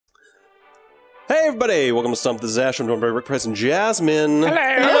Hey everybody, welcome to Stumpt. This is Ash. I'm joined by Rick, Price, and Jasmine.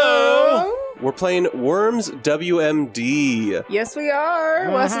 Hello. We're playing Worms WMD. Yes, we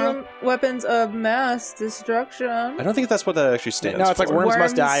are. Weapons of mass destruction. I don't think that's what that actually stands for. No, it's like Worms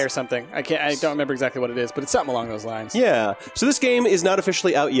Must Die or something. I don't remember exactly what it is, but it's something along those lines. Yeah. So this game is not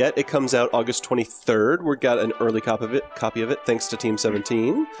officially out yet. It comes out August 23rd. We got an early copy of it thanks to Team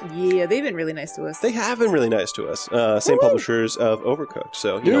 17. Yeah, they've been really nice to us. They have been really nice to us. Same publishers of Overcooked.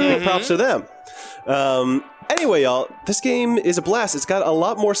 So, big props to them. Anyway, y'all, this game is a blast. It's got a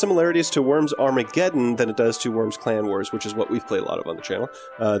lot more similarities to Worms Armageddon than it does to Worms Clan Wars, which is what we've played a lot of on the channel.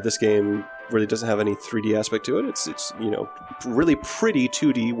 This game really doesn't have any 3D aspect to it. It's really pretty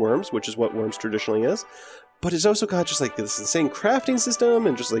 2D Worms, which is what Worms traditionally is. But it's also got just like this insane crafting system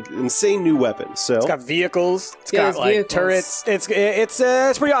and just like insane new weapons. So it's got vehicles. It's got like turrets. It's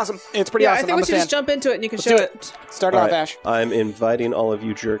pretty awesome. It's pretty awesome. I think we should just jump into it and you can Let's show do it. Start it off, Ash. I'm inviting all of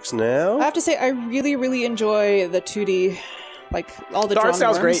you jerks now. I have to say, I really, really enjoy the 2D, like all the art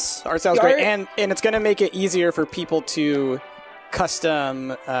style's great. Worms. The art style's great, and it's going to make it easier for people to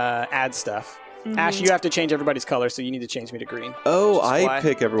custom add stuff. Ash, you have to change everybody's color, so you need to change me to green. Oh, I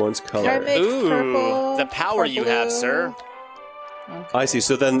pick everyone's color. Can I make purple? The power you have, sir. Okay. I see.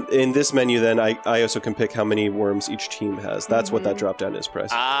 So then in this menu, then I also can pick how many worms each team has. That's what that drop down is,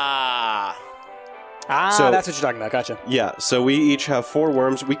 Price. So that's what you're talking about. Gotcha. Yeah, so we each have 4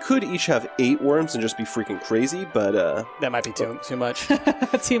 worms. We could each have 8 worms and just be freaking crazy, but that might be too much.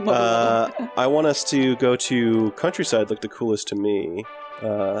 I want us to go to Countryside. Looked the coolest to me.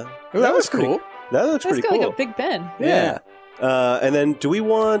 That was cool. That looks pretty cool. Like a Big Ben. Yeah. And then do we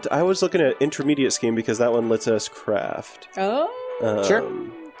want... I was looking at Intermediate Scheme because that one lets us craft. Oh. Sure.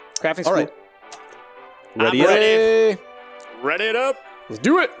 Crafting's all right. Cool. Ready up? Ready it up. Let's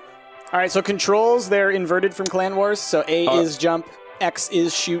do it. All right, so controls, they're inverted from Clan Wars. So A is jump, X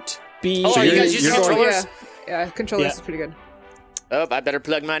is shoot, B... Oh, are you guys using controllers? Yeah, controllers is pretty good. Oh, I better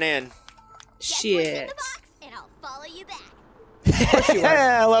plug mine in. Shit. And I'll follow you back.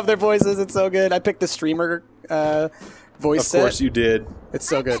 I love their voices. It's so good. I picked the streamer voice set. Of course you did. It's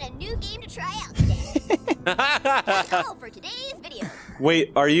so good. I've got a new game to try out today. All for today's video.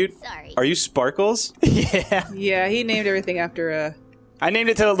 Wait, are you Sparkles? Yeah. Yeah, he named everything after I named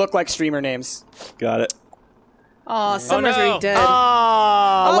it to look like streamer names. Got it. Aw, Summer's already dead.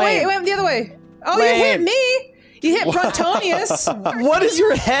 Oh, wait, it went the other way. Oh, you hit me! You hit Brontonius. What is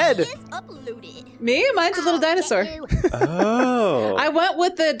your head? Uploaded. Me? Mine's a little dinosaur. Oh. I went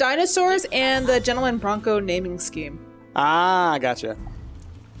with the dinosaurs and the Gentleman Bronco naming scheme. Ah, gotcha.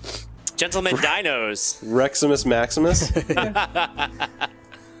 Gentlemen Dinos. Reximus Maximus?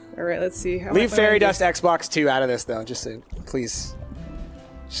 All right, let's see. Leave Fairy Dust Xbox 2 out of this, though. Just so, please.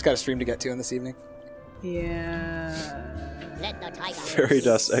 Just got a stream to get to in this evening. Yeah. Let the tiger Fairy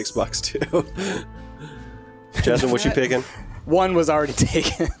Dust Xbox 2. Jasmine, what you picking? One was already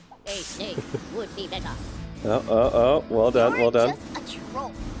taken. A snake would be better. Oh. Well done, well done. Just a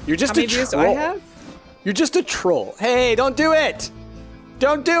troll. You're just How many a views do troll. I have? You're just a troll. Hey, don't do it!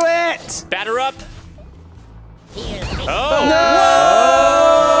 Don't do it! Batter up. Here's the Oh,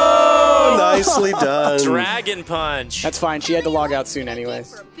 nicely done. Dragon Punch. That's fine. She had to log out soon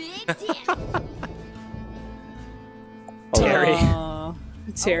anyways. for big damage. Terry. Aw,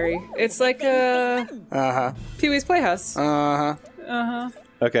 Terry. It's like Uh-huh. Pee-wee's Playhouse. Uh-huh. Uh-huh.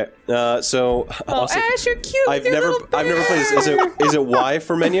 Okay, so Oh, also, Ash, you're cute. I've You're a never little played this. bear. Is it Y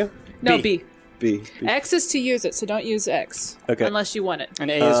for menu? No, B. B. X is to use it, so don't use X. Okay. Unless you want it.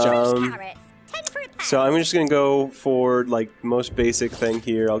 And A is jump. Carrots. 10 for a pound. So I'm just gonna go for like most basic thing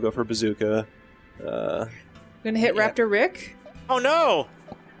here. I'll go for Bazooka. Gonna hit Raptor Rick. Oh no.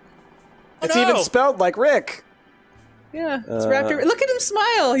 It's even spelled like Rick. Yeah, it's Raptor. Look at him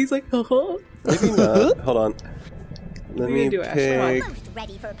smile. He's like, oh. Maybe not. Hold on. Let you me gonna do, Ash? Come on. pick. Almost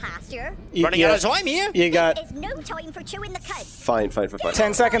ready for pasture. Running out of time here. You got It's no time for chewing the cud. Fine.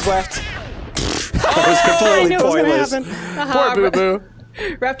 10 seconds left. That was completely knew it was gonna pointless. happen. Poor Boo-Boo.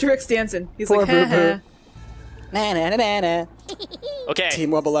 Raptor Rick's dancing. He's Poor like, ha Boo-Boo. ha. Okay.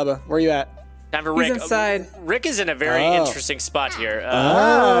 Team Wubba Lubba. Where you at? Time for He's Rick. inside. Rick is in a very interesting spot here.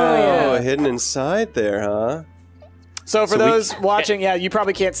 Oh, yeah. hidden inside there, huh? So for So we- those watching, yeah, you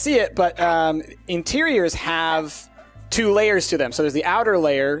probably can't see it, but interiors have 2 layers to them. So there's the outer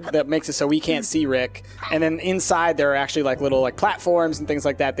layer that makes it so we can't see Rick, and then inside there are actually like little like platforms and things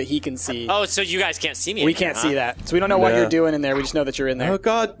like that that he can see. Oh, so you guys can't see me. We in here, can't huh? see that, so we don't know what Yeah. you're doing in there. We just know that you're in there. Oh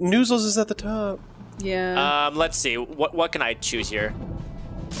God, Noozles is at the top. Yeah. Let's see. What can I choose here?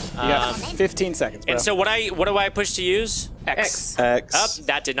 You got 15 seconds, bro. And so what do I push to use? X. X. Up.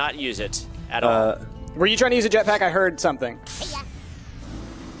 That did not use it at all. Were you trying to use a jetpack? I heard something.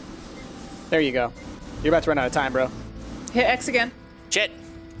 Hey, There you go. You're about to run out of time, bro. Hit X again. Shit.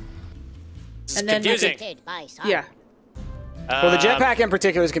 This is And then confusing. Did by some. Yeah. Well, the jetpack in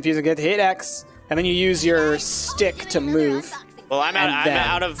particular is confusing. You have to hit X, and then you use your stick to move. Well, I'm out. And I'm then-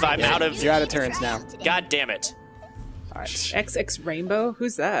 out of. I'm out of. You're out of turns now. God damn it. All right. XX Rainbow?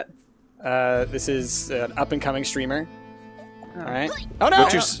 Who's that? This is an up-and-coming streamer. All right. Oh, no!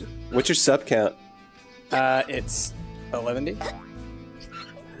 What's your sub count? It's 11D.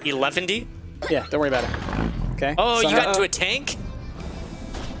 11D. Yeah, don't worry about it. Okay. Oh, So- you got into a tank?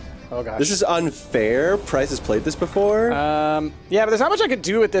 Oh, gosh. This is unfair. Price has played this before. Yeah, but there's not much I could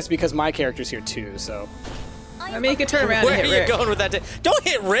do with this because my character's here, too, so... I mean, you could turn around Where and are hit you Rick. going with that? Don't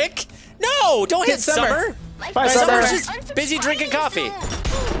hit Rick. No, don't hit Summer. Summer. Bye, Summer's Summer. just busy drinking coffee.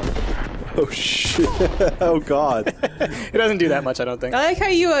 Oh shit! Oh god! It doesn't do that much, I don't think. I like how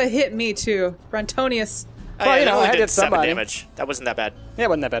you hit me, too. Brontonius. Oh, Well, yeah, you it know, only I did did 7 somebody. damage. That wasn't that bad. Yeah, it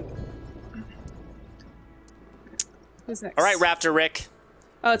wasn't that bad. Who's next? All right, Raptor Rick.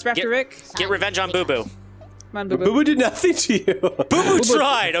 Oh, it's Raptor Rick. Get revenge on Boo Boo. Come on, Boo Boo Boo. Boo did nothing to you. Boo Boo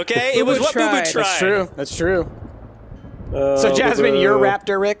tried, okay? It was Boo what Boo Boo tried. tried. That's true. That's true. Oh, So, Jasmine, Boo Boo. you're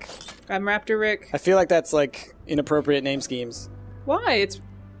Raptor Rick? I'm Raptor Rick. I feel like that's, like, inappropriate name schemes. Why? It's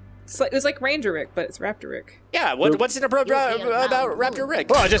like Ranger Rick, but it's Raptor Rick. Yeah, what's inappropriate about Raptor Rick?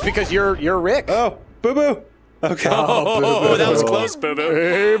 Well, just because you're Rick. Oh, Boo Boo. Okay. Oh, that was close, Boo Boo.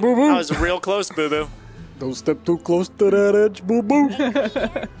 Hey, boo boo. That was real close, Boo Boo. Don't step too close to that edge, boo boo.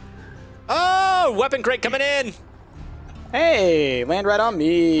 Oh, weapon crate coming in. Hey, land right on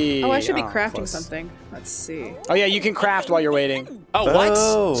me. Oh, I should be Oh, crafting close. something. Let's see. Oh, yeah, you can craft while you're waiting. Oh, what?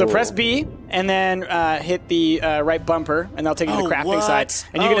 Oh. So press B and then hit the right bumper, and that'll take you to the Oh, crafting what? side.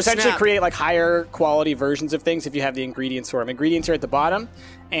 And you Oh, can essentially snap. create like higher quality versions of things if you have the ingredients for them. Ingredients are at the bottom,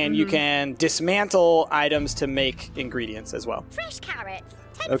 and you can dismantle items to make ingredients as well. Fresh carrots.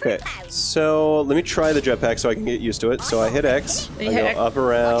 10 Okay. for a pound. So let me try the jetpack so I can get used to it. So I hit X. Then I you go hit up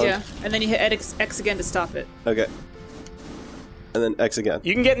around. Yeah, and then you hit X again to stop it. Okay. And then X again.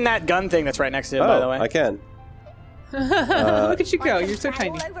 You can get in that gun thing that's right next to it, by the way. I can. Look at you go. You're so tiny.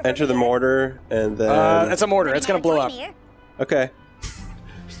 All over Enter the here. mortar and then. That's a mortar. It's going to blow up. Here. Okay.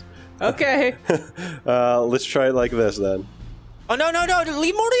 Okay. Let's try it like this then. Oh, no,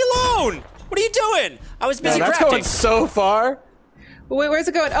 leave Morty alone. What are you doing? I was busy That's crafting. going so far. Wait, where's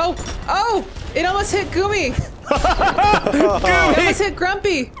it going? Oh! It almost hit Goomy. It almost hit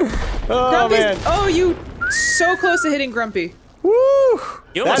Grumpy. Oh, Grumpy's. man. Oh, you so close to hitting Grumpy. Woo!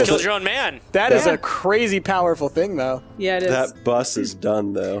 You almost That is killed a- your own man. That is Yeah. a crazy powerful thing, though. Yeah, it is. That bus is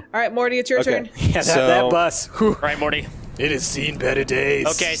done though. All right, Morty, it's your Okay. turn. Yeah, that, So- that bus. Whew. All right, Morty. It has seen better days.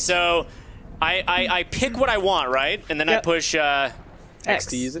 Okay, so I pick what I want, right? And then I Yep. push X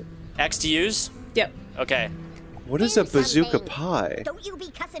to use it. X to use. Yep. Okay. What is a bazooka pie? Don't you be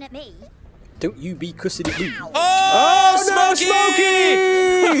cussing at me. Don't you be cussing at me. Oh, no,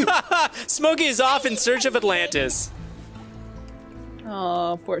 Smokey! Smokey is off in search of Atlantis.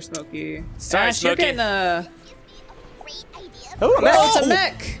 Oh, poor Smokey. Sorry, Ash, you're Smokey. getting a. Great idea. Oh, a mech. Oh, it's a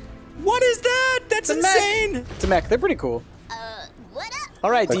mech. What is that? That's It's a mech. insane. It's a mech. They're pretty cool. What up? All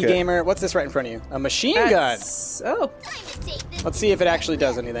right, Okay. D-Gamer, what's this right in front of you? A machine gun. That's- Oh. Time to take this. Let's see if it actually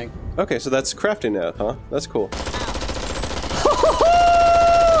does anything. Okay, so that's crafting now, huh? That's cool.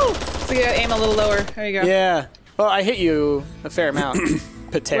 So you gotta aim a little lower. There you go. Yeah. Well, I hit you a fair amount, Where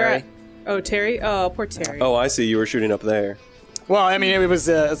Pateri. at? Oh, Terry? Oh, poor Terry. Oh, I see. You were shooting up there. Well, I mean, it was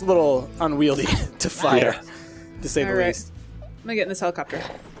a little unwieldy to fire, to say the All right. least. I'm gonna get in this helicopter.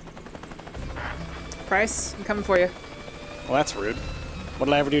 Price, I'm coming for you. Well, that's rude. What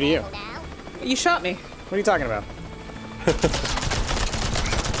did I ever do to you? Now. You shot me. What are you talking about?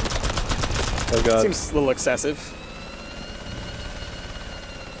 Oh god. Seems a little excessive.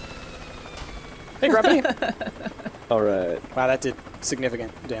 Hey, Grumpy. All right. Wow, that did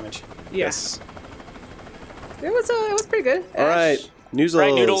significant damage. Yes. It was pretty good. All right. Noozles.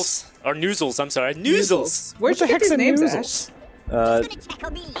 Right, noodles. Or noozles, I'm sorry. Noozles. Where'd you What the get heck's these a names, noozles? Ash? Uh, Gonna check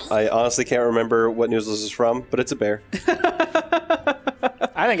on me. I honestly can't remember what Noozles is from, but it's a bear.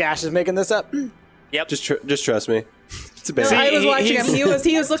 I think Ash is making this up. Yep. Just trust me. It's a bear. See, I was watching he's- him.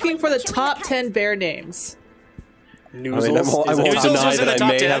 He was looking for the top 10 bear names. Noozles. I mean, I won't Noozles deny was in that the I top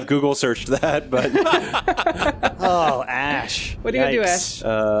may 10. have Google searched that, but Oh, Ash. What are you gonna do, Yikes.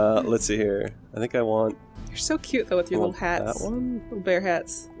 Ash? let's see here. I think I want. You're so cute though with your little want hats. that one, Little bear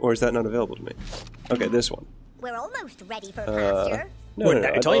hats. or is that not available to me? Okay, this one. We're almost ready for pasture. No, no,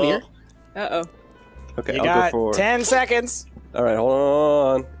 no. Tell me here. Uh-oh. Okay, You I'll got go for. 10 seconds. All right, hold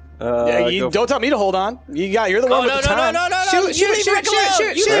on. Yeah, you go don't tell me to hold on. You're the Oh, one no, with the no, no, time. no, no, no. Shoot, You leave shoot, Rick shoot, alone.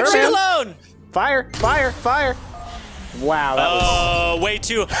 shoot, You shoot, leave shoot. Rick alone. Fire, fire, fire. Wow, that was Oh, way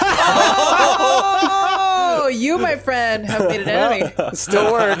too. Oh, you, my friend, have made an enemy.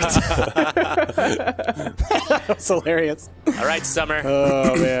 still worked. That's hilarious. All right, Summer.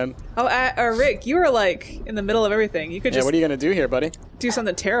 Oh man. Oh, Rick, you were like in the middle of everything. You could Yeah, just what are you gonna do here, buddy? do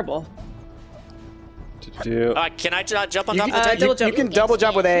something terrible. Can I jump on top of the tank? Double jump. You can double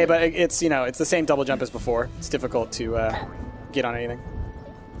jump with A, but it's it's the same double jump as before. It's difficult to get on anything.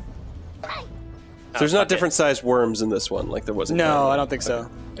 There's not different sized worms in this one, like there was in No, Canada. I don't think so.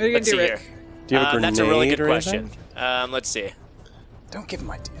 What are you Let's gonna see do, here. Rick? Do you have a That's a really good grenade or question. anything? Let's see. Don't give him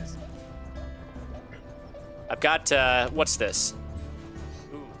ideas. I've got, what's this?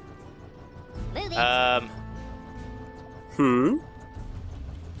 Moving. Hmm.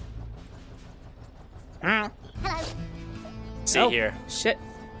 Hello. See here. Shit.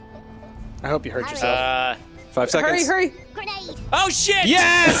 I hope you hurt yourself. 5 seconds. Hurry. Grenade. Oh, shit!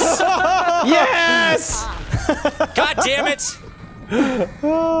 Yes! yes! God damn it!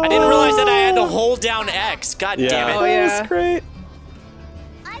 I didn't realize that I had to hold down X. God damn it. Oh, yeah. That's great.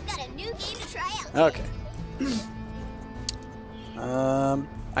 I've got a new game to try out. Okay.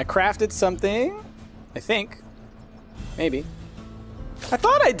 I crafted something. I think. Maybe. I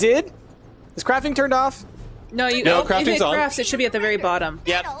thought I did. Is crafting turned off? No, you. No, if crafting's it on. crafts, it should be at the very bottom.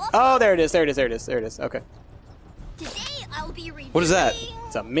 Yep. Oh, there it is. There it is. There it is. There it is. Okay. Today I'll be reviewing. What is that?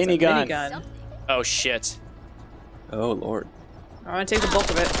 It's a minigun. Minigun. Oh, shit. Oh, Lord. I want to take the bulk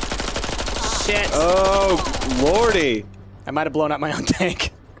of it. Shit. Oh, Lordy. I might have blown up my own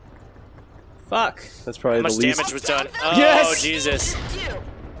tank. Fuck. That's probably How much the least. damage was done? Oh, Yes! Jesus.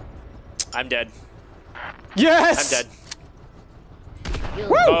 I'm dead. Yes! I'm dead. You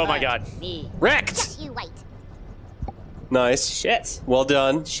Oh, my God. Me. Wrecked. Just you wait. Nice. Shit. Well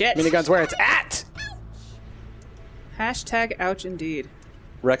done. Shit. Minigun's where it's at. Hashtag ouch indeed.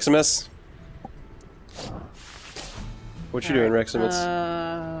 Reximus. What you doing, Reximus?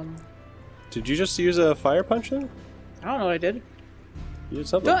 Did you just use a fire punch there? I don't know what I did. You did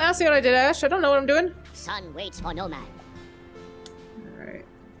something. Don't ask me what I did, Ash. I don't know what I'm doing. Sun waits for no man. Alright.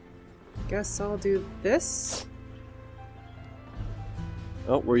 Guess I'll do this.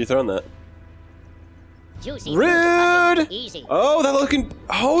 Oh, where are you throwing that? Juicy. Rude. Easy. Oh, that looking.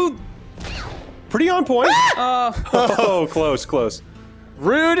 Oh, pretty on point. Oh, Oh, close, close.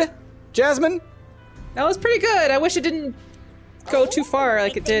 Rude. Jasmine. that was pretty good. I wish it didn't go too far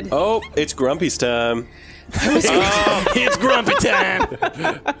like it did. Oh, it's Grumpy's time. It's grumpy time.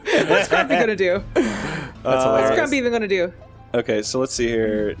 What's Grumpy gonna do? What's Grumpy even gonna do? Okay, so let's see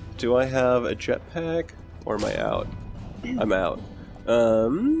here. Do I have a jetpack or am I out? I'm out. I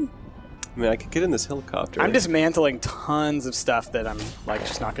mean, I could get in this helicopter. I'm dismantling tons of stuff that I'm like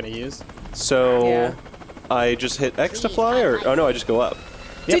just not going to use. So Yeah. I just hit X to fly, or oh no, I just go up.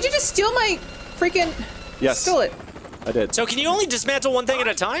 Did you just steal my freaking? Yes, Stole it. I did. So can you only dismantle one thing at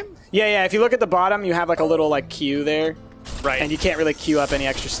a time? Yeah. If you look at the bottom, you have like a little like queue there, Right. and you can't really queue up any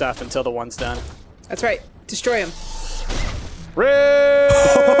extra stuff until the one's done. That's right. Destroy him.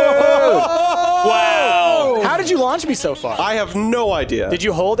 Wow. How did you launch me so far? I have no idea. Did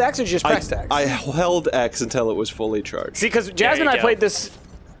you hold X or just press X? I held X until it was fully charged. See, because Jasmine and I go. played this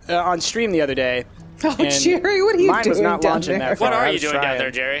on stream the other day. Oh, and Jerry, what are you mine doing was not down launching there? that far. What are I you was doing down trying.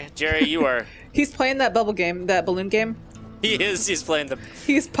 there, Jerry? Jerry, you are. He's playing that bubble game, that balloon game. He is. He's playing the.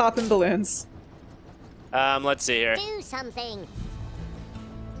 He's popping balloons. Let's see here. Do something.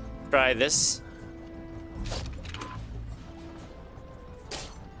 Try this.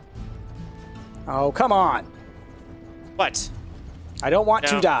 Oh, come on. What? I don't want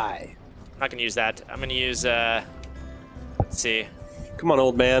No. to die. I'm not gonna use that. I'm gonna use. Let's see. Come on,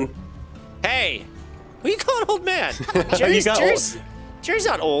 old man. Hey, who you calling old man? Jerry's, got Jerry's, Jerry's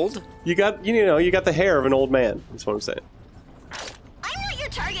not old. You got you got the hair of an old man. That's what I'm saying. I'm not your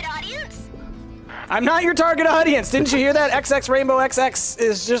target audience. I'm not your target audience. Didn't you hear that? XX Rainbow XX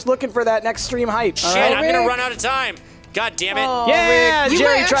is just looking for that next stream hype. Shit, All right? I'm gonna Rick. run out of time. God damn it. Oh, Yeah, Rick, you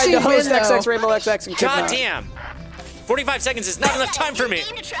Jerry might tried to actually host win, XX though. Rainbow XX and could God not. damn. 45 seconds is not enough time for me.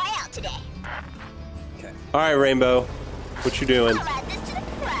 Game to try out today. All right, Rainbow, what you doing? I'll add this to the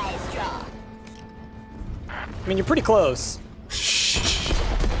prize draw. I mean, you're pretty close.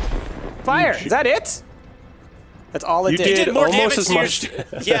 Fire. Is that it? That's all it You did. You did did more almost damage as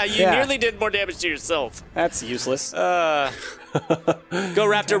to much. Yeah, you Yeah. nearly did more damage to yourself. That's useless. Go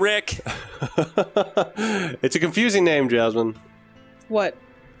Raptor Rick. It's a confusing name, Jasmine. What?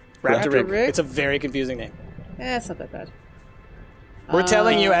 Raptor Rick. Rick? It's a very confusing name. It's not that bad. We're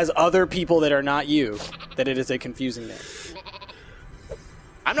telling you, as other people that are not you, that it is a confusing name.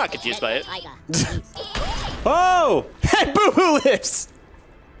 I'm not confused by it. Tiger. Oh! Boo-hoo lips!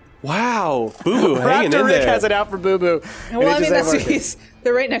 Wow, Boo Boo hanging Raptor in Rick there. has it out for Boo Boo. Well, I mean,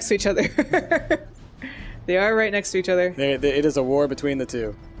 they're right next to each other. They are right next to each other. It is a war between the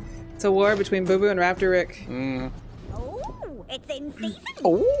two. It's a war between Boo Boo and Raptor Rick. Oh, it's in season.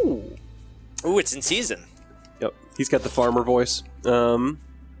 Oh. Ooh, it's in season. Yep, he's got the farmer voice. One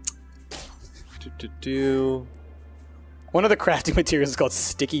of the crafting materials is called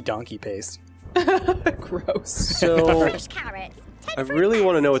sticky donkey paste. Gross. So Fresh carrots. I really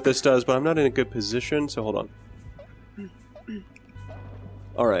want to know what this does, but I'm not in a good position, so hold on.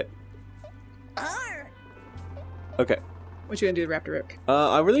 All right. Arr. Okay. What you gonna do to Raptor Rick?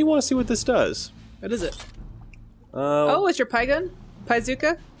 I really want to see what this does. What is it? Oh, it's your pie gun?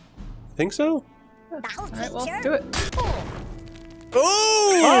 Bazooka? Think so? That'll Alright, teach well, her. do it. Ooh!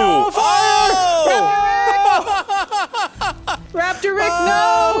 Oh, Raptor Rick,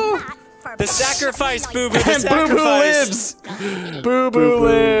 no! That's for The sacrifice, Boo Boo. The And Boo Boo sacrifice. lives! Boo Boo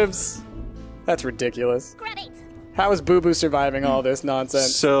lives! That's ridiculous. Great. How is Boo Boo surviving all this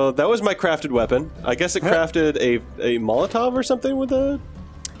nonsense? So that was my crafted weapon. I guess it crafted a Molotov or something with a...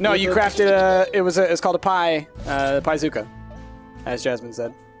 No, you crafted it's called a pie, Bazooka, as Jasmine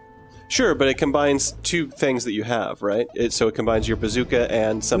said. Sure, but it combines two things that you have, right? So it combines your bazooka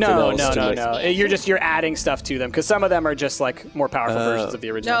and something No, else. no. You're adding stuff to them because some of them are just like more powerful versions of the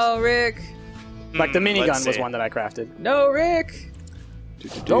originals. No, Rick. Like the minigun let's was see. one that I crafted. No, Rick.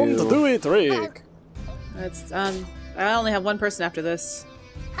 Don't do it, Rick. That's I only have one person after this.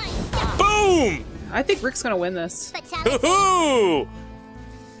 Boom! I think Rick's gonna win this. Fatality. Woohoo!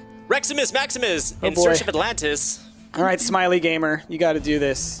 Reximus Maximus in boy. search of Atlantis. All right, Smiley Gamer, you got to do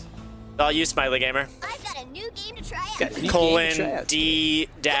this. I'll use Smiley Gamer. I've got a new game to try Got out. a new game to try Colon out.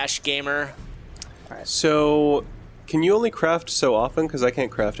 D-Gamer. So, can you only craft so often? Because I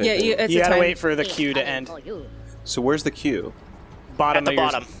can't craft Yeah, anything. it's You a gotta time. wait for the queue to end. So where's the queue? Bottom At the of your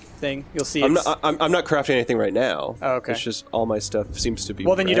bottom. thing, you'll see. I'm It's, not, I'm not crafting anything right now. Oh, okay. It's just all my stuff seems to be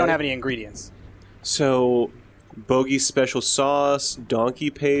well, then you don't red. have any ingredients. So, Bogey special sauce, donkey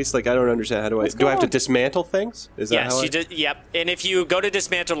paste. Like I don't understand. How do I? What's Do I have to going on? dismantle things? Is that Yes, how you did. Yep. And if you go to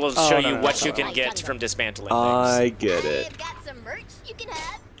dismantle, it'll show you no, no, what no. you can get from dismantling I things. get it. I've got some merch you can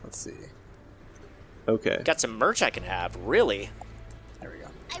have. Let's see. Okay. Got some merch I can have. Really? There we go.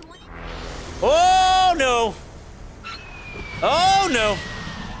 I want it. Oh no! Oh no!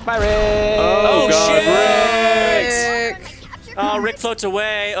 Bye, Rick. Oh, God, shit! Rick. Oh, Rick floats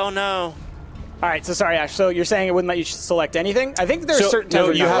away. Oh no! All right, so sorry, Ash. So you're saying it wouldn't let you select anything? I think there's So, certain times no,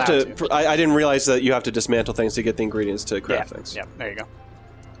 where you you're have not to. allowed I didn't realize that you have to dismantle things to get the ingredients to Yeah, craft things. yeah, there you go.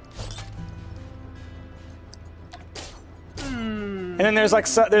 And then there's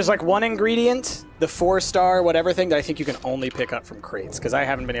like one ingredient, the 4-star whatever thing that I think you can only pick up from crates because I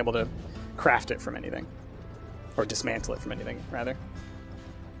haven't been able to craft it from anything or dismantle it from anything rather.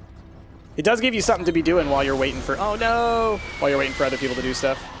 It does give you something to be doing while you're waiting for while you're waiting for other people to do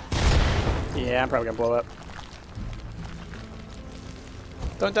stuff. Yeah, I'm probably gonna blow up.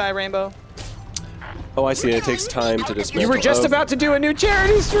 Don't die, Rainbow. Oh, I see. It takes time to dismantle. You were just Oh, about to do a new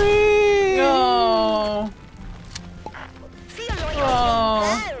charity stream. No. Feel your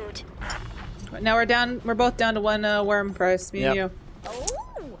Oh. loud. Now we're both down to one worm price. Me and Yep. you.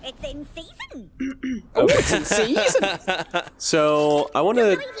 Oh, it's in season. It's in season. So I want to.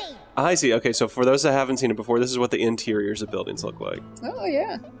 Lively. I see. Okay, so for those that haven't seen it before, this is what the interiors of buildings look like. Oh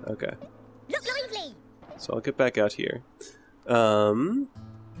yeah. Okay, Look lively. so I'll get back out here. What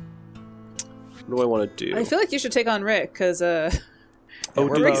do I want to do? I feel like you should take on Rick because oh,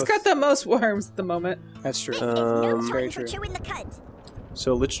 we're do- Rick's both. got the most worms at the moment. That's true. This is no very time for true. chewing the cud.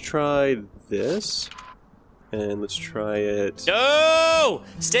 So let's try this, and let's try it No!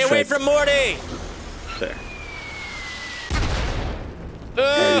 Stay away from Morty! there.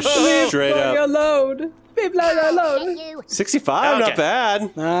 Oh! Straight Blow your up. load. Be blow your load. Get you. 65, not Okay. bad.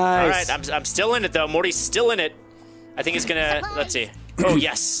 Nice. All right, I'm still in it though. Morty's still in it. I think it's gonna. Let's see. Oh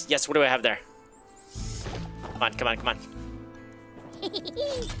yes, yes. What do I have there? Come on, come on, come on.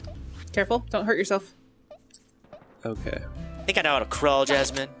 Careful, don't hurt yourself. Okay. I think I know how to crawl,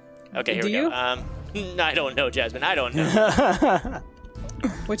 Jasmine. Okay, here Do we you? go. I don't know, Jasmine. I don't know.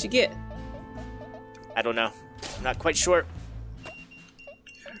 What you get? I don't know. I'm not quite sure.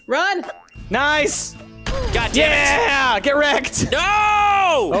 Run! Nice. God damn Yeah, get wrecked. it!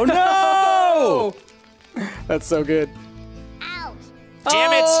 No! Oh no! That's so good. Out.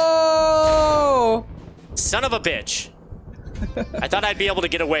 Damn it! Oh! Son of a bitch! I thought I'd be able to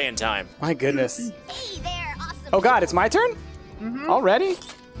get away in time. My goodness. Hey there, awesome. Oh God, it's my turn. Already?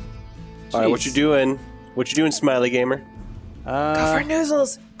 All right, what you doing? What you doing, Smiley Gamer? Go for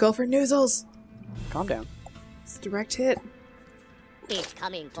noozles! Go for noozles! Calm down. It's a direct hit. It's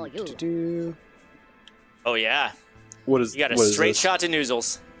coming for you. Do. Oh yeah, What is? you got a what is straight this? shot to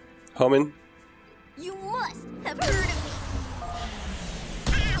Noozles. Homing. You must have heard of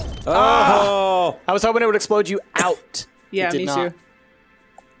me. Oh. I was hoping it would explode you out. Yeah, It did me not. too.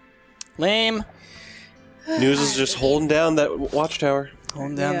 Lame. News is just holding down that watchtower.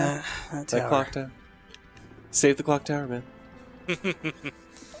 Holding down Yeah. that That tower. clock tower. Save the clock tower, man.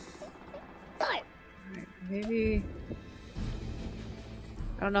 Maybe.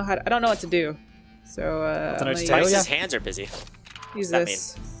 I don't know how. I don't know what to do. So I'm know what gonna to tell you. Price's hands are busy. use that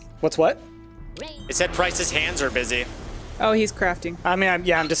this. What's what? It said Price's hands are busy. Oh, he's crafting. I mean,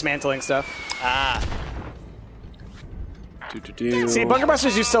 I'm dismantling stuff. Ah, Do-do-do. See, bunker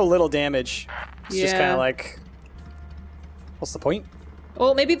busters do so little damage. It's just Yeah. kind of like, what's the point?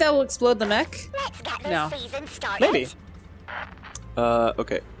 Well, maybe that will explode the mech. Let's get this No. season started. Maybe.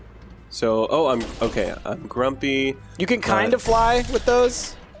 Okay. So, I'm grumpy. You can kind of fly with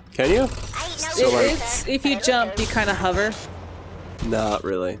those. Can you? I ain't no It- dancer, it's if but you it'll jump, do. you kind of hover. Not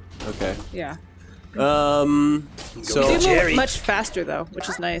really. Okay. Yeah. So You move Jerry. much faster though, which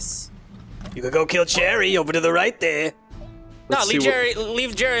is nice. You could go kill Cherry over to the right there. no, Let's leave see what-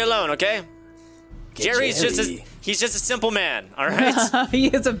 Leave Jerry alone, okay? Jerry's just Jerry. he's just a simple man, all right? He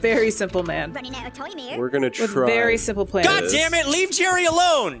is a very simple man Running out of time here. we're gonna with try. very simple plans. God damn it, leave Jerry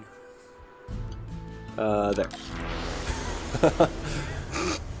alone! There.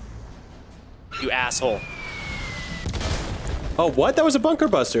 You asshole. Oh, what? That was a bunker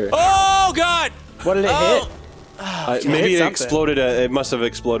buster. Oh god! What did it Oh. hit? Maybe hit it something. exploded. It must have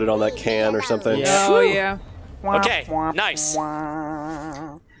exploded on that can or something. Yeah. Oh yeah. Okay, nice.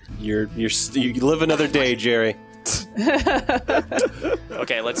 You live another day, Jerry.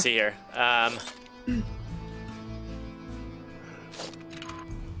 Okay, let's see here.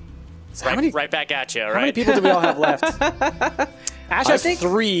 Right back at you, all How many right? people do we all have left? Ash has think-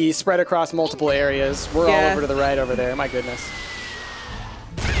 3 spread across multiple areas. We're all Yeah. over to the right over there. My goodness.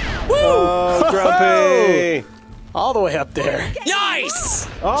 Oh, grumpy. All the way up there. Nice!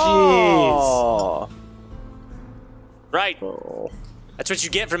 Oh. Right. Oh. That's what you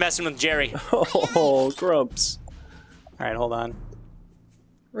get for messing with Jerry. Oh, grumps. All right, hold on.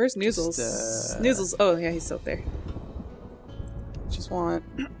 Where's Noozles? Noozles. Oh yeah, he's still there. Just want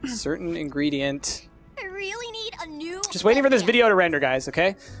a certain ingredient. I really need a new. Just waiting for this video to render, guys,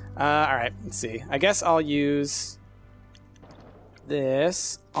 okay? All right, let's see. I guess I'll use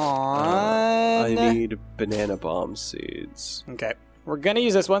this on... I need banana bomb seeds. Okay, we're going to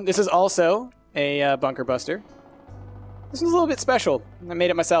use this one. This is also a bunker buster. This one's a little bit special. I made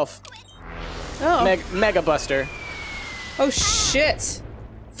it myself. Oh. Mega buster. Oh shit.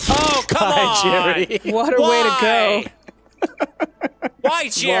 Oh, come Hi, on! Jerry. What a way to go. Why,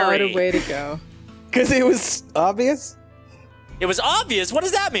 Jerry? What a way to go. Because it was obvious. It was obvious. What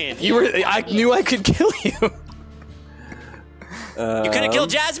does that mean? I knew I could kill you. You could have killed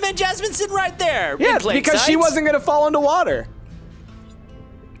Jasmine. Jasmine's sitting right there. Yeah, in plain because she sight. wasn't going to fall into water.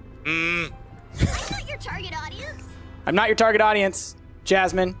 I'm not your target audience. I'm not your target audience,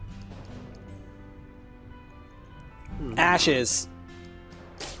 Jasmine. Ashes.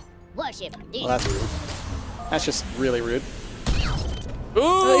 Worship this. Well, that's rude. That's just really rude.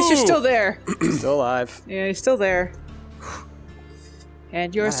 Ooh! At least you're still there. Still alive. Yeah, you're still there.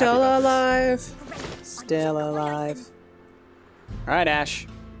 And you're Not still happy about alive. Still alive. All right, Ash.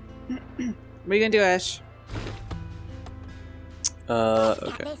 What are you gonna do, Ash?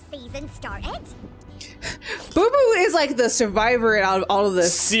 Okay. Get this season started. Boo Boo is like the survivor out of all of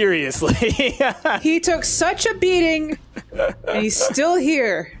this. Seriously. He took such a beating, and he's still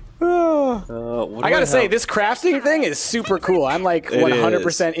here. What I do gotta say, have? this crafting thing is super cool. I'm like It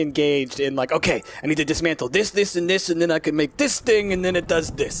 100% engaged in like, okay, I need to dismantle this, and then I can make this thing, and then it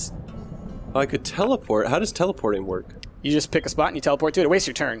does this. Oh, I could teleport. How does teleporting work? You just pick a spot and you teleport to it. It wastes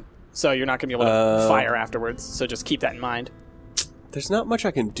your turn, so you're not gonna be able to fire afterwards. So just keep that in mind. There's not much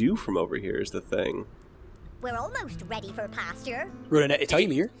I can do from over here is the thing. We're almost ready for pasture.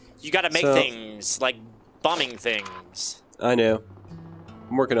 You gotta make So- things, like bombing things. I know.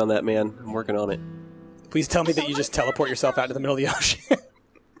 I'm working on that, man. I'm working on it. Please tell me that you just teleport yourself out to the middle of the ocean.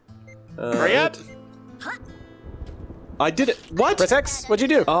 Hurry up! I did it. What? Press X. What'd you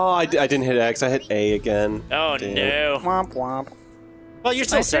do? Oh, I didn't hit X. I hit A again. Oh Damn. no. Womp womp. Well, you're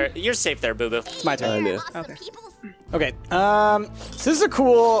still you're safe there, Boo Boo. It's my turn. I know. Lots of Okay. people's Okay. So this is a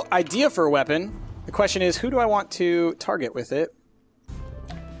cool idea for a weapon. The question is, who do I want to target with it?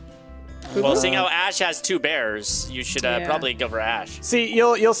 Well, seeing how Ash has 2 bears, you should Yeah. probably go for Ash. See,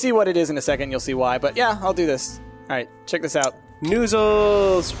 you'll see what it is in a second. You'll see why. But yeah, I'll do this. All right, check this out.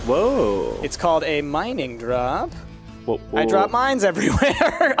 Noozles! Whoa. It's called a mining drop. Whoa, whoa. I drop mines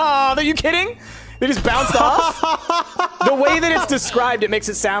everywhere. Oh, are you kidding? They just bounced off? The way that it's described, it makes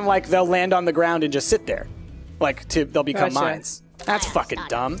it sound like they'll land on the ground and just sit there. Like, they'll become Gotcha. mines. That's fucking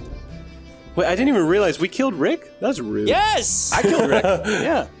dumb. Wait, I didn't even realize we killed Rick? That was rude. Yes! I killed Rick.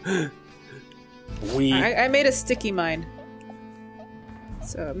 Yeah. I made a sticky mine.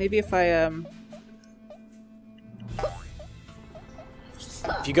 So maybe if I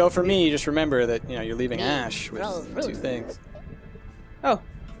If you go for me, just remember that you're leaving Ash with 2 things. Oh.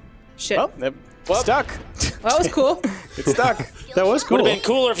 Shit. Oh, they're stuck. That was cool. It's stuck. That was cool. Would have been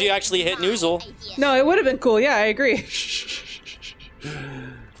cooler if you actually hit Noozle. No, it would have been cool. Yeah, I agree.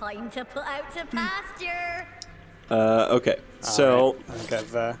 Time to put out to pasture. Okay. So I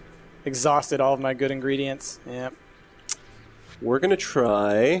think I've exhausted all of my good ingredients. Yep. we're going to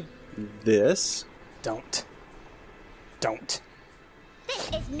try this. Don't. This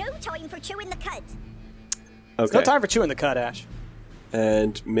is no time for chewing the cud. Okay. No time for chewing the cud, Ash.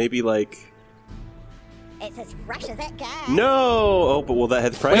 And maybe like... It's as fresh as it gets. No! Oh, but will that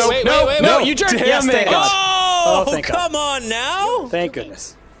hit the price? Wait, No, you jerk. Damn Yes, thank it. God. Oh, thank God. come on now! Thank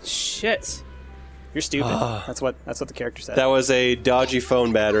goodness. Shit. You're stupid. That's what the character said. That was a dodgy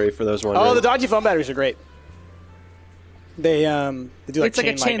phone battery for those wondering. Oh, the dodgy phone batteries are great. They do like It's like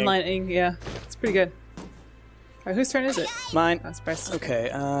a chain lightning. Yeah, it's pretty good. All right, whose turn is it? Mine. That's Bryce. Okay.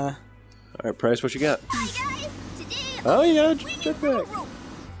 All right, Price, what you got? Hi guys, today Oh, you got a I'm jetpack.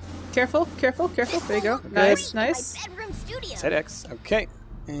 Careful. There you go. Nice. my bedroom studio. Set X. Okay.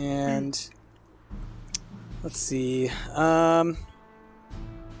 And let's see. I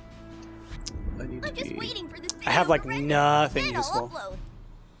need to I'm just be. waiting for this. I have like video to nothing then I'll useful. upload.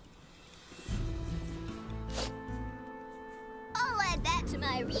 I'll add that to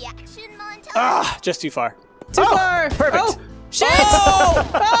my reaction montage. Ah, just too far. Too far. Perfect. Oh, shit.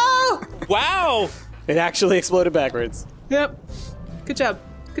 Oh! Oh. Wow! It actually exploded backwards. Yep. Good job.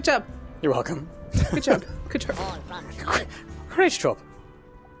 You're welcome. Good job. All from Great job.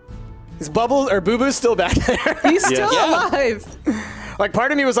 Is Bubbles or Boo Boo's still back there? He's still Yeah. alive. Like,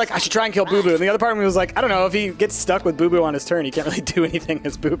 part of me was like, I should try and kill Boo Boo, and the other part of me was like, I don't know, if he gets stuck with Boo Boo on his turn, he can't really do anything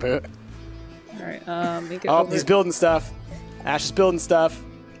as Boo Boo. All right. Make it Oh, over. he's building stuff. Ash is building stuff.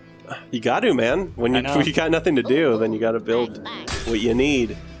 You got to, man. When I know. you got nothing to do, then you got to build what you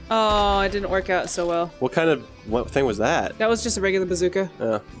need. Oh, it didn't work out so well. What thing was that? That was just a regular bazooka.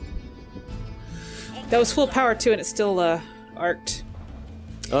 Oh. That was full power too, and it still arced.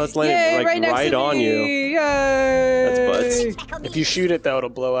 Oh, it's landing Yay! like Right next to on me. you. Yay! That's butts. If you shoot it, though, it'll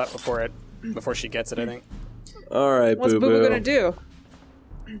blow up before she gets it, I think. All right, What's Boo Boo Boo. Boo gonna do?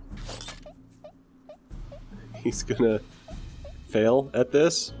 He's gonna fail at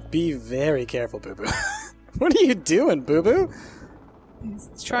this. Be very careful, Boo Boo. What are you doing, Boo Boo? He's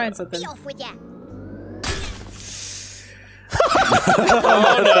trying something. Be off with ya.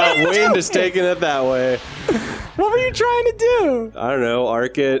 That wind is taking it that way. What were you trying to do? I don't know,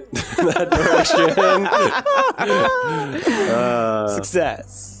 arc it that direction.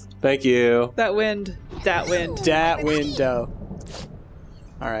 Success. Thank you. That wind. That window.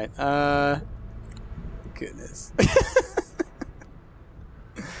 All right. Goodness.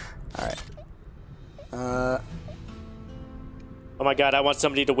 All right. Oh my god, I want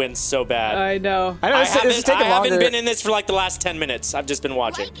somebody to win so bad. I know. I know this is taking I haven't longer. been in this for like the last 10 minutes. I've just been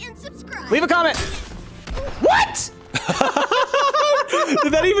watching. Like and subscribe. Leave a comment. What?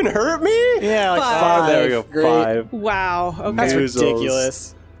 Did that even hurt me? Yeah, like 5. There we go. Great. 5. Wow. Okay. That's Noozles.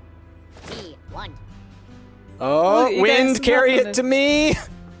 ridiculous. B1. Oh, Look, you wind, guys carry working it to me.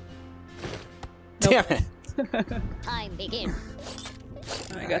 Damn it. Time begin.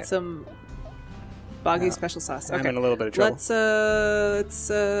 I got some boggy special sauce. Okay. I'm in a little bit of trouble. Let's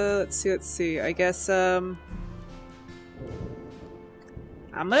see. I guess I'm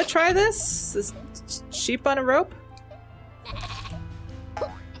gonna try this sheep on a rope.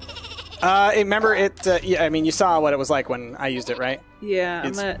 Remember it? Yeah, I mean, you saw what it was like when I used it, right? Yeah,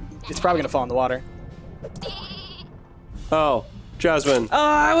 It's probably gonna fall in the water. Oh, Jasmine. Oh,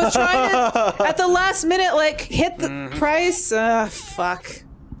 I was trying to at the last minute, like hit the price. Fuck.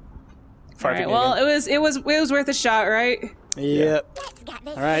 All Far right. from Well, even. it was worth a shot, right? Yep. Let's get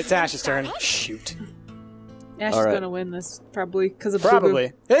this. All right, it's Ash's turn. Shoot. Ash All is right. gonna win this probably because of Boo Boo.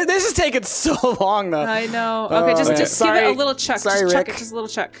 Probably. This is taking so long, though. I know. Okay, just man. give it Sorry. a little chuck. Sorry, just chuck Rick. it. Just a little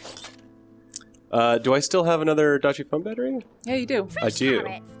chuck. Do I still have another dodgy phone battery? Yeah, you do. I do.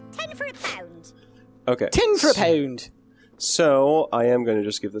 Carrots, 10 for £1. Okay. 10 for a pound. So I am going to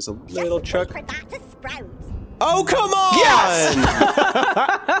just give this a little Just chuck. wait for that to sprout. Oh, come on! Yes!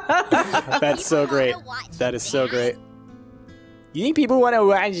 That's so great. That is so great. You think people want to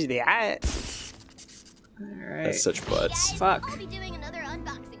watch that? Alright. That's such butts. Guys, Fuck. I'll be doing another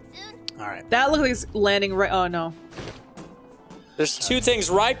unboxing soon. All right. That looks like it's landing right. Oh no. There's 2 things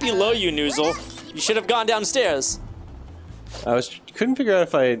right below you, Noozle. You should have gone downstairs. Couldn't figure out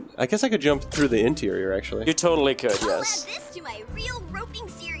if I guess I could jump through the interior actually. You totally could, I'll yes. add this to my real roping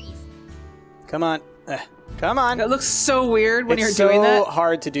series. Come on. Come on. That looks so weird when It's you're doing so that.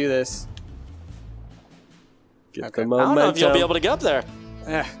 hard to do this. Get Okay. the I momentum. don't know if you'll be able to get up there.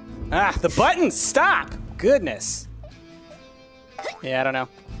 The buttons. Stop. Goodness. Yeah, I don't know.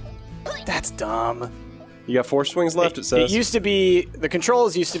 That's dumb. You got 4 swings left. It says. It used to be the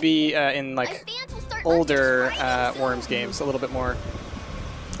controls used to be in My like fans will start older unsubscribing soon. Worms games, a little bit more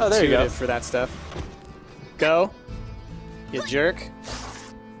Oh, there you go. intuitive for that stuff. Go, you jerk!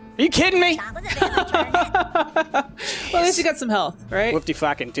 Are you kidding me? That was a bad turn. Well, at least you got some health, right? Whoopty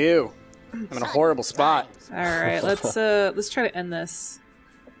fucking do. I'm in a horrible spot. All right, let's try to end this.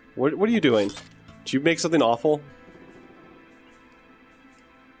 What are you doing? Did you make something awful?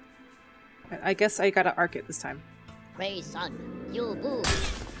 I guess I gotta arc it this time. Praise son, you boo.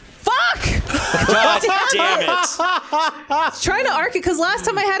 Fuck! God damn it. I was trying to arc it because last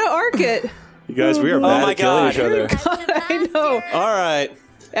time I had to arc it. You guys, we are bad my at killing God. each other. I know. All right,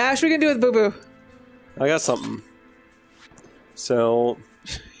 Ash, what are you gonna do with Boo Boo? I got something. So,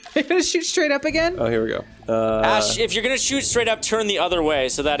 Are you gonna shoot straight up again? oh, here we go. Ash, if you're gonna shoot straight up, turn the other way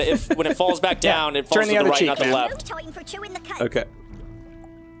so that if when it falls back down, it falls Turn to the the other right, cheek, not the man. left. No toying for chewing the cud. Okay.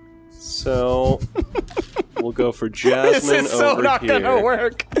 So, we'll go for This Jasmine is so over not here. gonna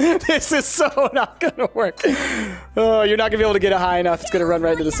work. This is so not gonna work. Oh, you're not gonna be able to get it high enough. It's gonna run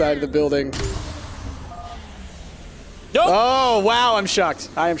right into the side of the building. Nope. Oh wow, I'm shocked.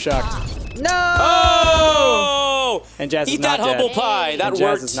 I am shocked. No! Oh! And Jazz is Eat not that dead. humble pie. That And Jazz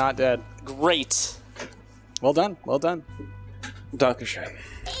worked is not dead. great. Well done. Well done. Dankeschön.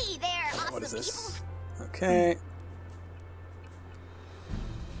 Hey there, awesome What is this? people. Okay.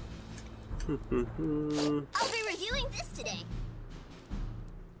 I'll be reviewing this today.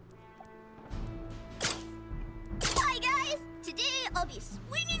 Hi guys, today I'll be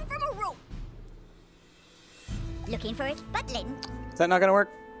swinging from a rope. Looking for a sputling. Is that not gonna work?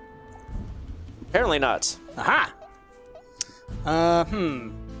 Apparently not. Aha!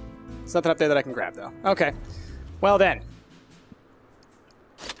 There's nothing up there that I can grab, though. Okay. Well then.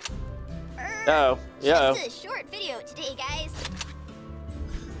 Uh-oh. Yeah. Just a short video today, guys.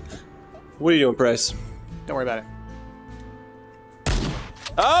 What are you doing, Price? Don't worry about it.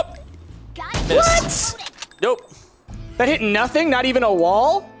 Up. Guys, Missed. load it. Nope. That hit nothing? Not even a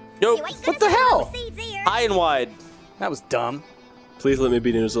wall? Nope. You ain't What gonna the see no hell? seeds here. High and wide. That was dumb. Please let me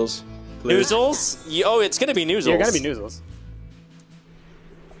be Noozles. Please. Noozles? Oh, it's gonna be Noozles. You're gonna be Noozles.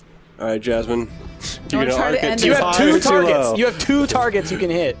 All right, Jasmine. Don't You're gonna try to arc it end too You it. have high two or too targets. low? You have 2 targets you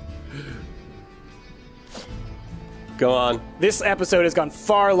can hit. Go on. This episode has gone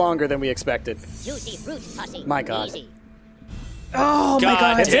far longer than we expected. Juicy fruit, pussy. My God. Easy. Oh my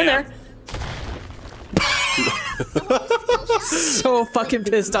god. It's in there. So fucking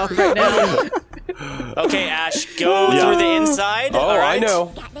pissed off right now. Okay, Ash, go Yeah. through the inside. Oh, All right. I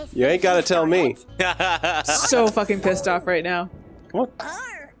know. You ain't gotta tell me. So fucking pissed off right now. Come on.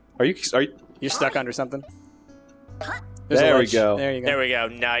 Arr. Are you? You're stuck under something. There's a There we ledge. go. There you go. There we go.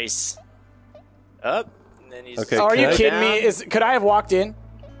 Nice. Up. And then he's Okay, Oh, are you Can I- kidding me? down. Could I have walked in?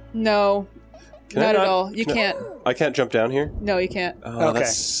 No. Can I Not at not- all. You can I- can't. I can't jump down here. No, you can't. Oh, Okay. that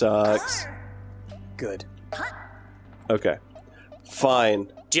sucks. Good. Okay.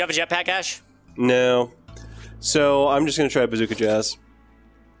 Fine. Do you have a jetpack, Ash? No. So I'm just gonna try Bazooka Jazz.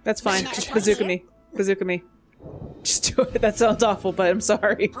 That's fine. Just bazooka me. Bazooka me. Just do it. That sounds awful, but I'm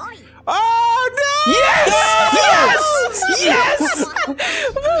sorry. Hi. Oh no! Yes! Yes! What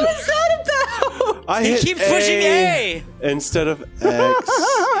was that about? I He hit keeps pushing A. instead of X.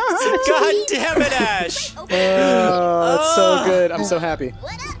 God damn it, Ash. Oh, that's so good. I'm so happy.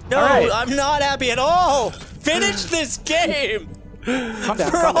 What up? No, All right. I'm not happy at all. Finish this game. Calm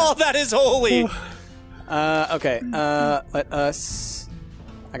down. For Calm down. all that is holy. Okay. Let us.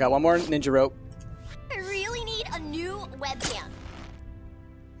 I got one more ninja rope. I really need a new webcam.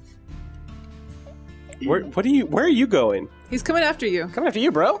 Where are you going? He's coming after you. Coming after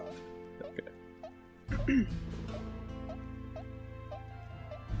you, bro.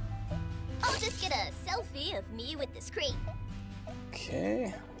 I'll just get a selfie of me with this crate.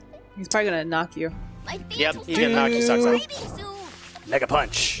 Okay. He's probably gonna knock you. My fans Yep, will he's gonna knock your socks off. subscribing soon. Mega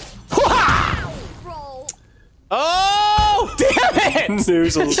punch. Bro. Oh! Damn it!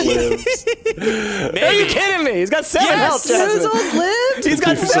 Noozles lives. Are you kidding me? He's got 7 health, Jasmine. Noozles lived? He's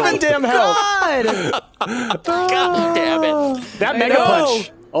got 7 damn health. God! God damn it. That mega know.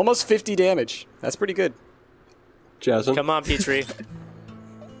 punch. Almost 50 damage. That's pretty good. Jasmine. Come on, Petrie.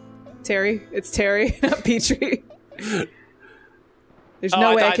 Terry. It's Terry, not Petrie. There's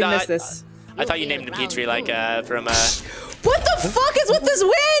no way I can miss this. I thought you named him Petrie, like from. What the fuck is with this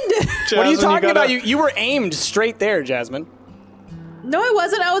wind? Jasmine, What are you talking gotta- about? You were aimed straight there, Jasmine. No, I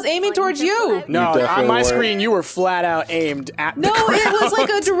wasn't. I was aiming towards you. No, definitely on my weren't. screen, you were flat out aimed at the No, ground. it was like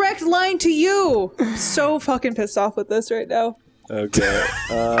a direct line to you. I'm so fucking pissed off with this right now. Okay.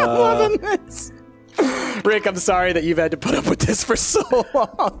 Loving this. Rick, I'm sorry that you've had to put up with this for so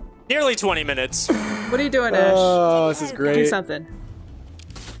long. Nearly 20 minutes. What are you doing, Ash? Oh, this is Do great. something.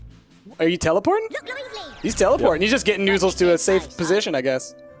 Are you teleporting? Look, Louise. He's teleporting. He's just getting Noozles to a safe position, I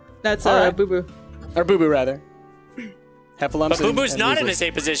guess. That's Alright. Boo Boo. Or Boo Boo, rather. Heffalumps But Boo and- Boo's and not in Noozles. a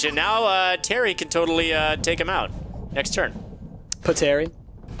safe position. Now Terry can totally take him out. Next turn. Pateri.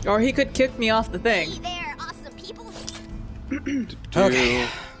 Or he could kick me off the Hey thing. there, awesome people. Okay.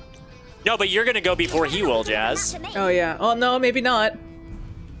 No, but you're gonna go before he will, Jazz. Oh yeah. Oh no, maybe not.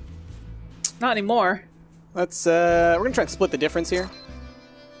 Not anymore. Let's, we're gonna try and split the difference here.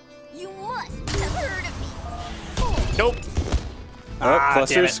 You must have heard of me. Nope. Ah,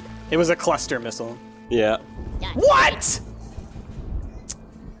 clusters? damn it. It was a cluster missile. Yeah. What?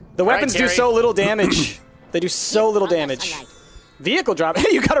 The weapons do Terry. so little damage. They do so little damage. Vehicle drop.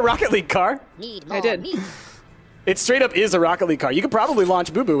 Hey, you got a Rocket League car? Need I more did. meat. It straight up is a Rocket League car. You could probably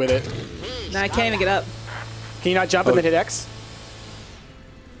launch Boo Boo with it. No, I can't even get up. Can you not jump and then hit X?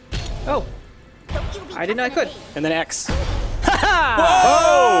 Oh, Don't you be I didn't know I could. And then X.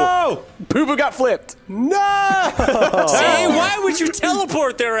 Oh Boo Boo got flipped. no! See, why would you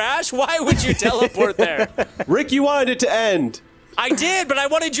teleport there, Ash? Why would you teleport there? Rick, you wanted it to end. I did, but I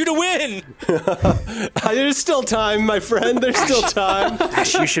wanted you to win. There's still time, my friend. There's still time.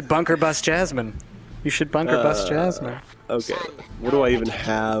 Ash, you should bunker bust Jasmine. You should bunker bust Jasmine. Okay. What do I even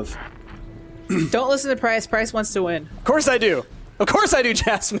have? Don't listen to Price. Price wants to win. Of course I do. Of course I do,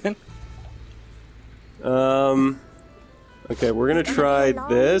 Jasmine. Okay, we're gonna try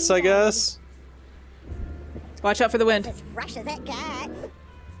this, I guess. Watch out for the wind. As fresh as that cat.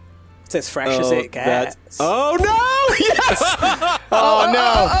 It's as fresh as it that's- gets. Oh no! Yes! Oh,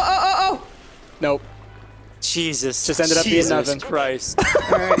 no. Oh. Nope. Jesus. Just ended up being Jesus nothing. Christ.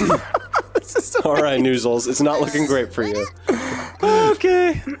 All right. All right, Noozles, it's not looking great for you.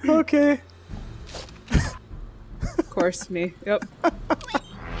 Okay. Okay. Of course, me. Yep.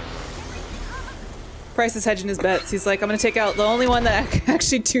 Price is hedging his bets. He's like, I'm gonna take out the only one that can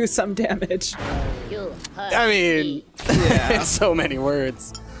actually do some damage. You hurt I mean, it's so many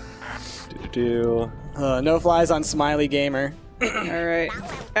words. No flies on Smiley Gamer. All right,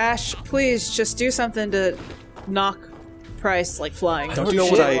 Ash, please just do something to knock Price like flying. Don't know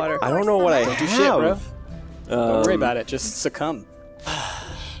what I don't know what I do shit, bro. have. Don't worry about it. Just succumb.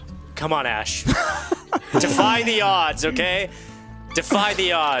 Come on, Ash. Defy the odds, okay? Defy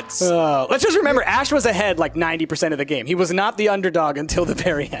the odds. Let's just remember, Ash was ahead like 90% of the game. He was not the underdog until the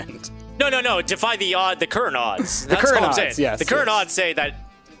very end. No. Defy the current odds. That's current all I'm odds, saying. yes, The current yes. odds say that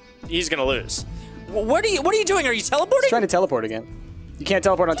he's gonna lose. What are you doing? Are you teleporting? Trying to teleport again. You can't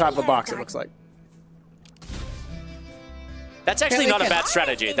teleport on top of a box, it looks like. That's actually not a bad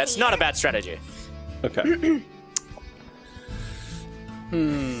strategy. That's not a bad strategy. Okay.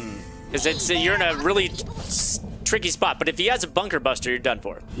 Because you're in a really tricky spot. But if he has a bunker buster, you're done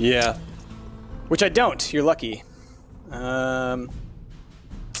for. Yeah. Which I don't. You're lucky.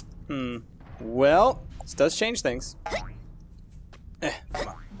 Well, this does change things. Come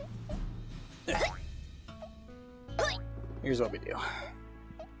on. Here's what we do.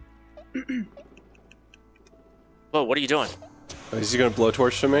 Whoa, what are you doing? Oh, is he gonna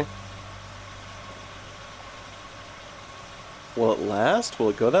blowtorch to me? Will it last? Will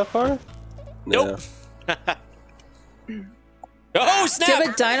it go that far? Nope. Oh, Do you have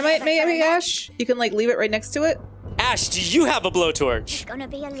snap! a dynamite, maybe, Ash? You can like leave it right next to it. Ash, do you have a blowtorch? It's gonna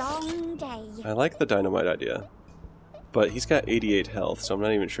be a long day. I like the dynamite idea. But he's got 88 health, so I'm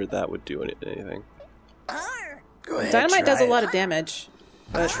not even sure that would do anything. Arr! Go ahead, Dynamite does try a lot of damage.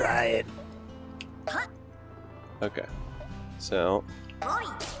 Try it. Okay. So, Oi!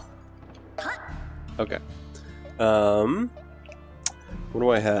 okay. What do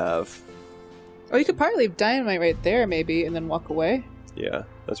I have? Oh, you could probably leave dynamite right there, maybe, and then walk away. Yeah,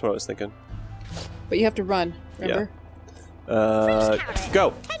 that's what I was thinking. But you have to run. Remember?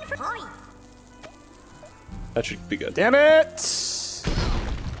 Go! Oi! That should be good. Damn it!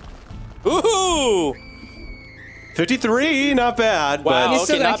 Ooh! 53, not bad, Wow, He's but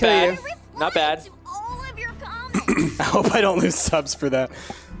still okay, gonna not kill bad. you. Not bad. To all of your comments. I hope I don't lose subs for that.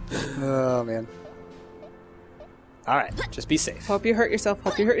 Oh, man. All right, just be safe. Hope you hurt yourself.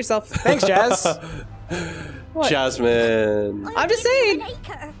 Hope you hurt yourself. Thanks, Jazz. What? Jasmine. I'm just saying.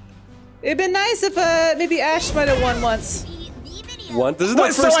 It'd been nice if maybe Ash might have won once. What? This is the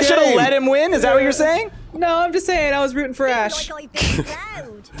What, first so I should have game. let him win? Is that what you're saying? No, I'm just saying I was rooting for Ash.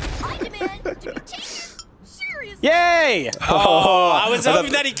 Yay! Oh, I was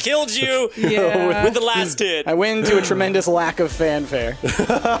hoping that he killed you Yeah. with the last hit. I win to a tremendous lack of fanfare.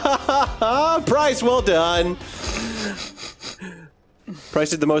 Bryce, well done. Bryce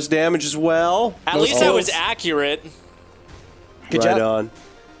did the most damage as well. At Most least I was kills. accurate. Good right job. on.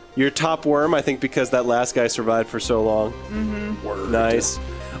 Your top worm, I think, because that last guy survived for so long. Nice.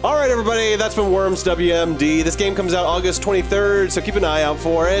 All right, everybody, that's been Worms WMD. This game comes out August 23rd, so keep an eye out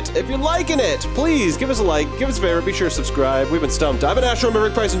for it. If you're liking it, please give us a like, give us a favorite, be sure to subscribe. We've been Stumpt. I've been Astro,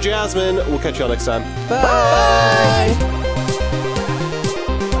 Rick, Price, and Jasmine. We'll catch y'all next time. Bye.